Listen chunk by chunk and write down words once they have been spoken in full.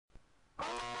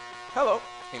Hello!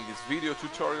 In this video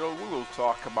tutorial we will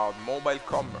talk about mobile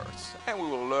commerce and we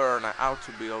will learn how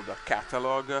to build a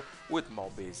catalog with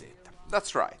mob.is.it.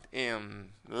 That's right,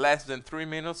 in less than 3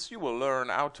 minutes you will learn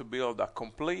how to build a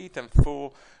complete and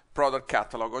full product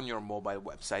catalog on your mobile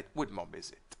website with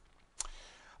mob.is.it.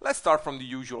 Let's start from the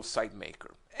usual site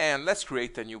maker and let's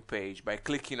create a new page by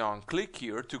clicking on click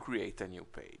here to create a new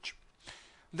page.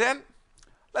 Then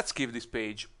let's give this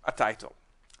page a title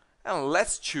and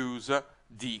let's choose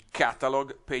the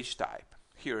catalog page type.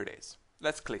 Here it is.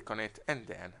 Let's click on it and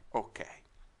then OK.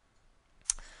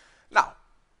 Now,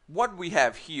 what we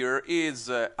have here is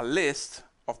a list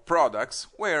of products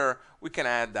where we can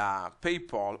add a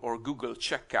PayPal or Google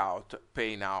Checkout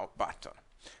Pay Now button.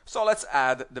 So let's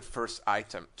add the first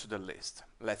item to the list.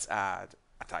 Let's add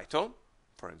a title,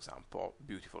 for example,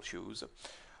 beautiful shoes.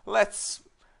 Let's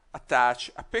attach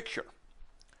a picture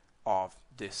of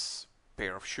this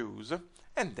pair of shoes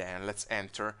and then let's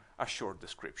enter a short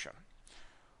description.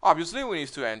 Obviously we need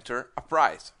to enter a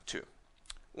price too.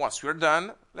 Once we're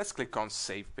done, let's click on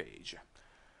Save Page.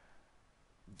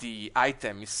 The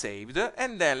item is saved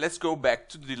and then let's go back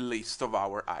to the list of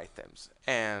our items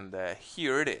and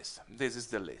here it is. This is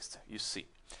the list, you see.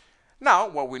 Now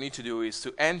what we need to do is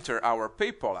to enter our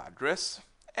PayPal address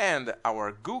and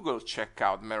our Google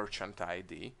Checkout Merchant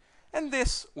ID, and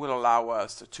this will allow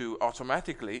us to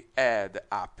automatically add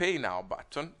a Pay Now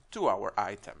button to our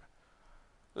item.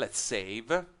 Let's save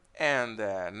and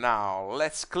now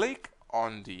let's click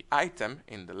on the item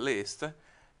in the list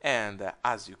and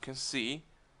as you can see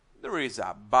there is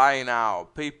a Buy Now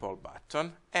PayPal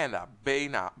button and a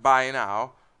Buy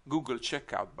Now Google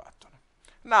Checkout button.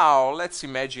 Now let's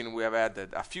imagine we have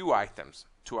added a few items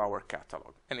to our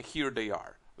catalog and here they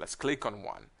are. Let's click on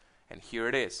one. And here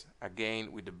it is,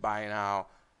 again with the Buy Now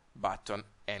button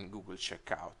and Google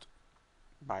Checkout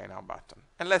Buy Now button.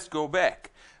 And let's go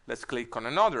back. Let's click on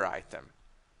another item.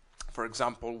 For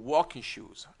example, walking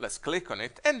shoes. Let's click on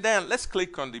it and then let's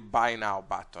click on the Buy Now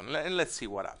button and let's see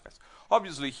what happens.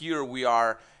 Obviously here we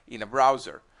are in a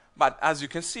browser, but as you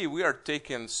can see we are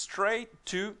taken straight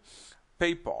to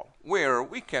PayPal where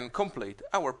we can complete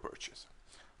our purchase.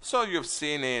 So you've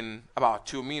seen in about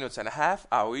 2.5 minutes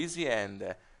how easy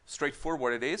and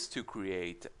straightforward it is to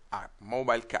create a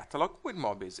mobile catalog with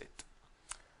mob.is.it.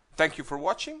 Thank you for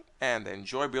watching and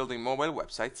enjoy building mobile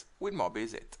websites with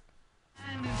mob.is.it.